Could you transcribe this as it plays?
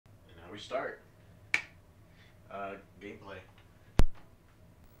we start. Gameplay.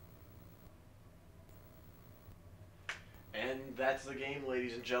 And that's the game,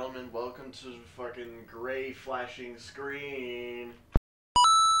 ladies and gentlemen. Welcome to the fucking gray flashing screen.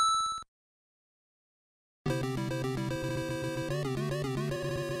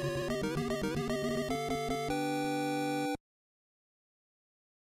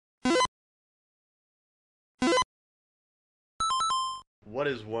 What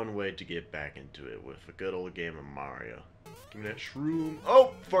is one way to get back into it with a good old game of Mario? Give me that shroom.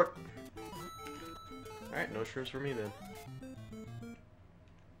 Oh, fuck! Alright, no shrooms for me then.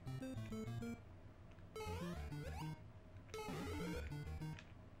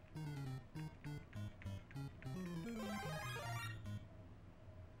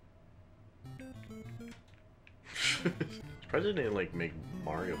 Surprised they didn't like make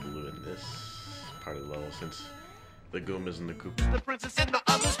Mario blue in this part of the level since the Goombas and the Koopas. The princess and the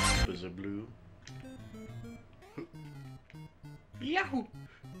others. Koopas are blue. Yahoo!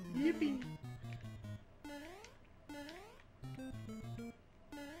 Yippee!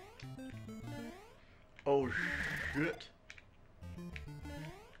 Oh shit!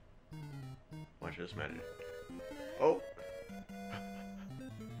 Watch this magic. Oh!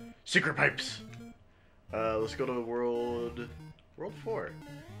 Secret pipes! Let's go to World 4.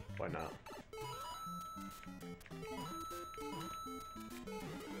 Why not?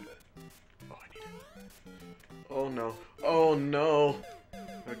 Oh, I need it. Oh no. Oh no!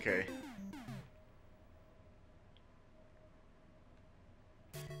 Okay.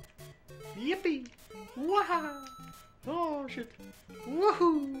 Yippee! Wahoo! Oh shit!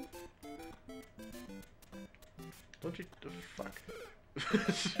 Wahoo! Don't you... fuck.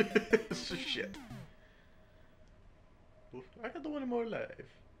 Shit. I got the one more life.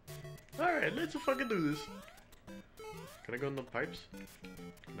 Alright, let's fucking do this. Can I go in the pipes?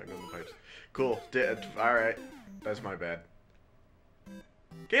 Can I go in the pipes? Cool. Alright. That's my bad.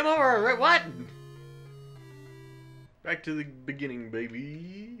 Game over! Right, what? Back to the beginning,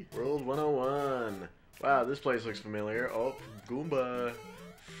 baby. World 101. Wow, this place looks familiar. Oh, Goomba.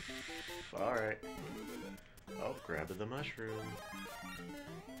 Alright. Oh, grab the mushroom.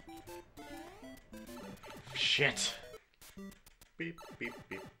 Shit. Beep, beep,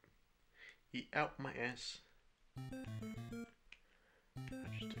 beep. Eat out my ass. I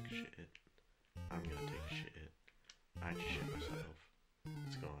just took a shit. I'm gonna take a shit. I just shit myself.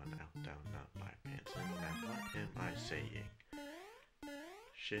 It's going out, down, not my pants. And now what am I saying?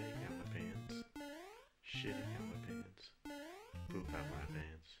 Shitting out my pants. Shitting out my pants. Poop out my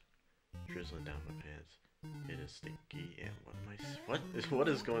pants. Drizzling down my pants. It is stinky and what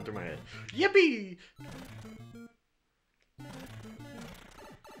is going through my head? Yippee!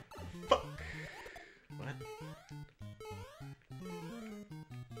 Fuck! What?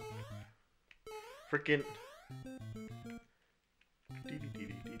 Frickin'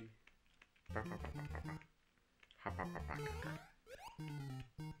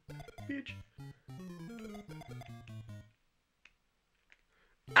 bitch.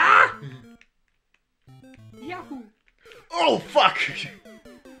 Ah! Yahoo! Oh fuck!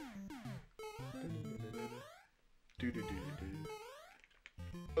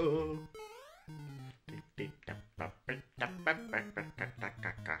 Oh.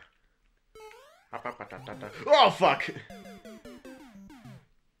 Oh fuck!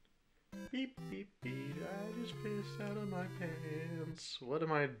 Beep beep beep, I just pissed out of my pants. What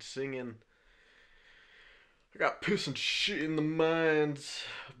am I singing? I got piss and shit in the minds.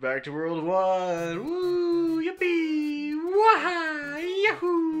 Back to World 1. Woo! Yippee! Waha!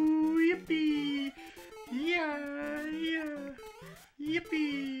 Yahoo! Yippee! Yeah! Yeah!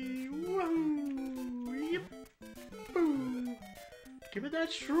 Yippee! Wahoo! Yip! Boo! Give me that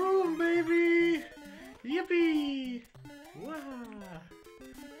shroom, baby! Yippee! Waha!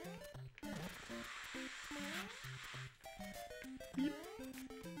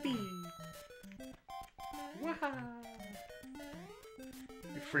 Yippee! Waha!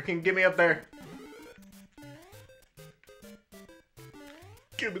 You freaking get me up there!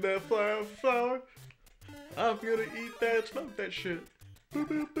 Give me that flower! I'm gonna eat that, smoke that shit. Boo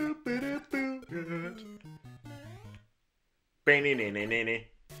boo boo boo boo boo. Good. Banny nanny nanny.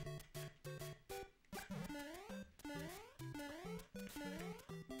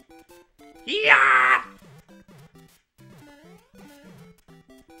 Yeah!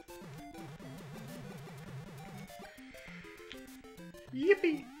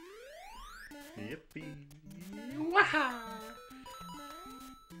 Yippee! Yippee! Waha!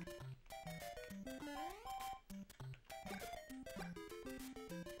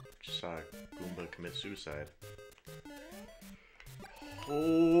 Just saw Goomba commit suicide.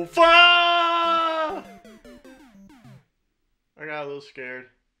 Oh, fuck! scared.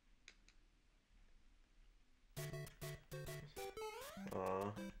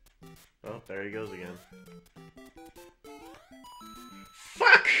 Oh, there he goes again.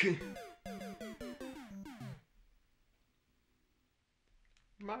 Fuck!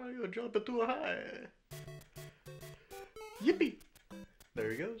 Mario jumping too high. Yippee!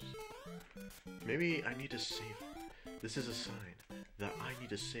 There he goes. Maybe I need to save. This is a sign that I need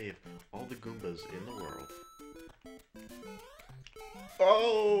to save all the Goombas in the world.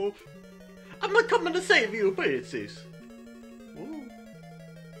 Oh! I'm not coming to save you, princess! Ooh.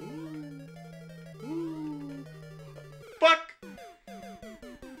 Ooh. Ooh. Fuck!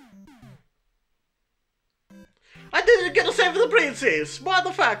 I didn't get to save the princess!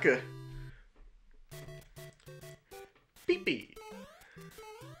 Motherfucker! Yippee!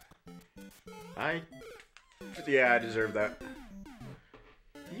 Yeah, I deserve that.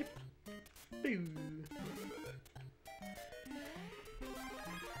 Yippee!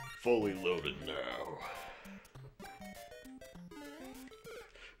 Fully loaded now.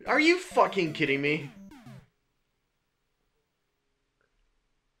 Are you fucking kidding me?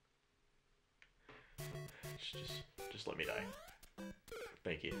 Just let me die.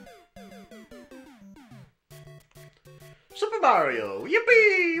 Thank you. Super Mario!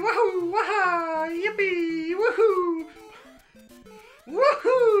 Yippee! Wahoo! Waha! Yippee! Woohoo!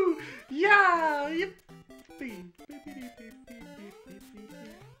 Woohoo! Yeah! Yippee!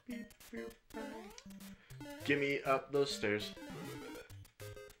 Get me up those stairs.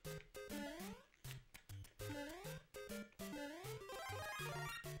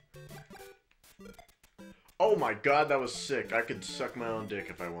 Oh my god, that was sick. I could suck my own dick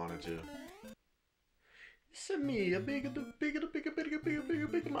if I wanted to. It's me, a big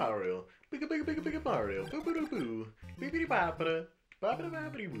Mario. Big Mario. Boo boo boo. Bibbidi bobbidi. Bobbidi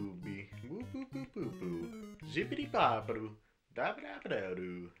bobbidi boobie. Boo boo boo boo boo. Zippity bobbidoo.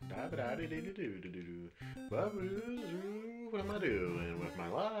 Dabba-dabba-da-doo. Dabba-da-dee-dee-doo-doo-doo. Babba-doo-doo. What am I doing with my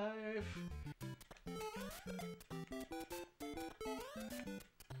life?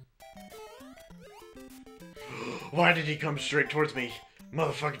 Why did he come straight towards me?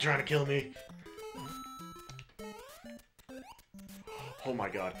 Motherfucker trying to kill me. Oh my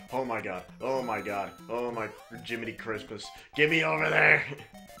god. Oh my god. Oh my god. Oh my Jiminy Christmas. Get me over there.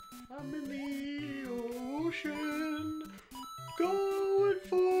 I'm in the ocean. Going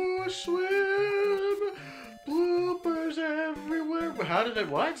for a swim. Bloopers everywhere. How did it?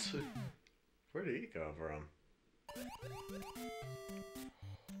 What? Where did he come from?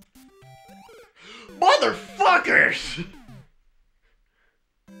 Motherfuckers!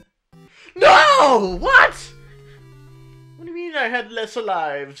 No! What? What do you mean I had lesser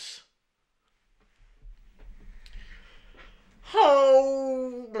lives?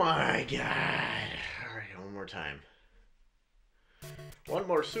 Oh my god. Alright, one more time. One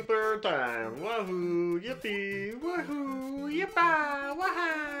more super time. Wahoo! Yippee! Wahoo! Yippa!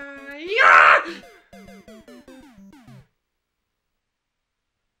 Waha! Yeah!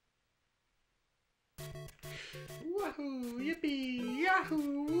 Wahoo! Yippee!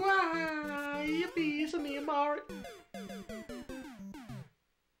 Yahoo! Waha! Yippee! It's me and Mario.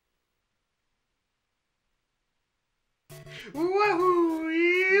 Wahoo!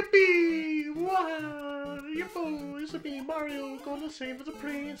 Yippee! Waha! Yippo! It's me, Mario, gonna save the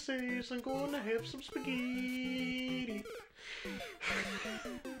princess and gonna have some spaghetti.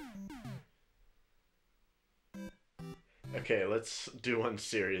 Okay, let's do one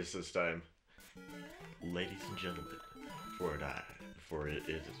serious this time. Ladies and gentlemen, for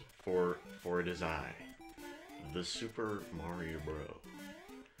it is I, the Super Mario Bro.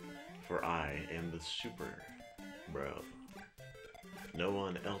 For I am the Super Bro. No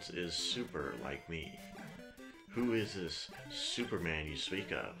one else is super like me. Who is this Superman you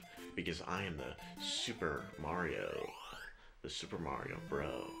speak of? Because I am the Super Mario. The Super Mario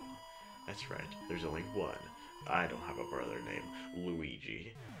Bro. That's right, there's only one. I don't have a brother named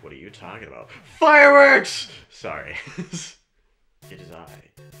Luigi. What are you talking about? Fireworks! Sorry. It is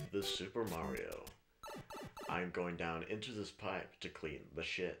I, the Super Mario. I'm going down into this pipe to clean the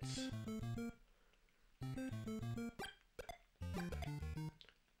shits.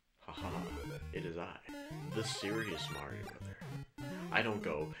 Haha, it is I, the serious Mario brother. I don't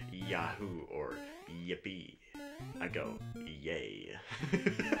go Yahoo or Yippee. I go Yay.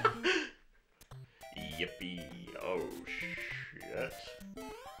 Yippee, oh shit.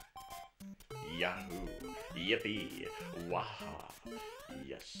 Yahoo, yippee, waha,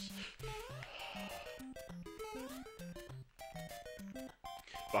 yes.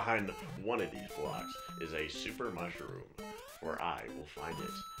 Behind one of these blocks is a super mushroom, where I will find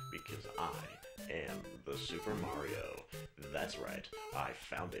it Because I am the Super Mario. That's right, I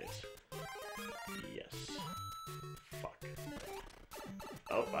found it. Yes. Fuck.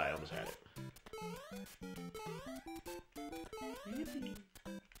 Oh, I almost had it. Yippee.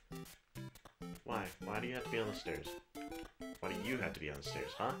 Why? Why do you have to be on the stairs? Why do you have to be on the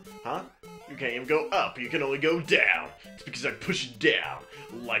stairs, huh? Huh? You can't even go up, you can only go down. It's because I push it down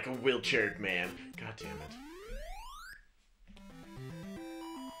like a wheelchaired man. God damn it.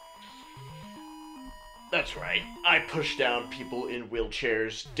 That's right, I push down people in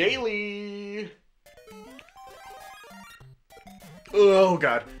wheelchairs daily! Oh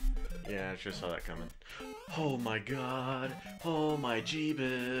god. Yeah, I just saw that coming. Oh my god. Oh my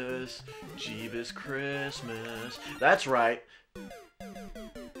Jeebus. Jeebus Christmas. That's right.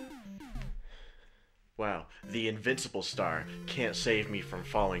 Wow, the invincible star can't save me from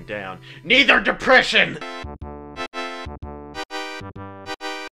falling down. Neither depression!